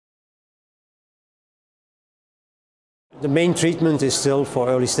The main treatment is still for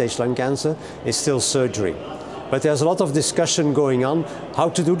early stage lung cancer, is still surgery. But there's a lot of discussion going on how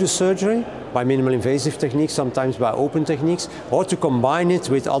to do the surgery, by minimal invasive techniques, sometimes by open techniques, or to combine it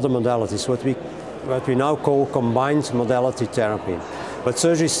with other modalities, what we now call combined modality therapy. But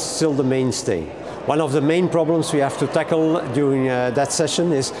surgery is still the mainstay. One of the main problems we have to tackle during that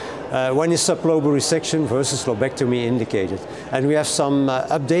session is when is sublobar resection versus lobectomy indicated. And we have some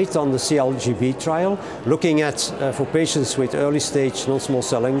update on the CALGB trial, looking at, for patients with early stage non-small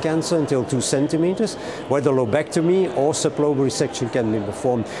cell lung cancer until 2 centimeters, whether lobectomy or sublobar resection can be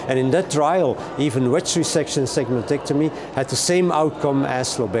performed. And in that trial, even wedge resection segmentectomy had the same outcome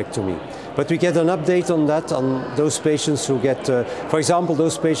as lobectomy. But we get an update on that, on those patients who get, for example,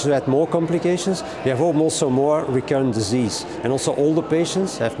 those patients who had more complications, they have also more recurrent disease. And also older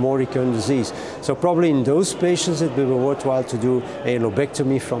patients have more recurrent disease. So probably in those patients it will be worthwhile to do a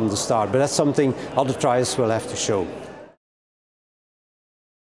lobectomy from the start. But that's something other trials will have to show.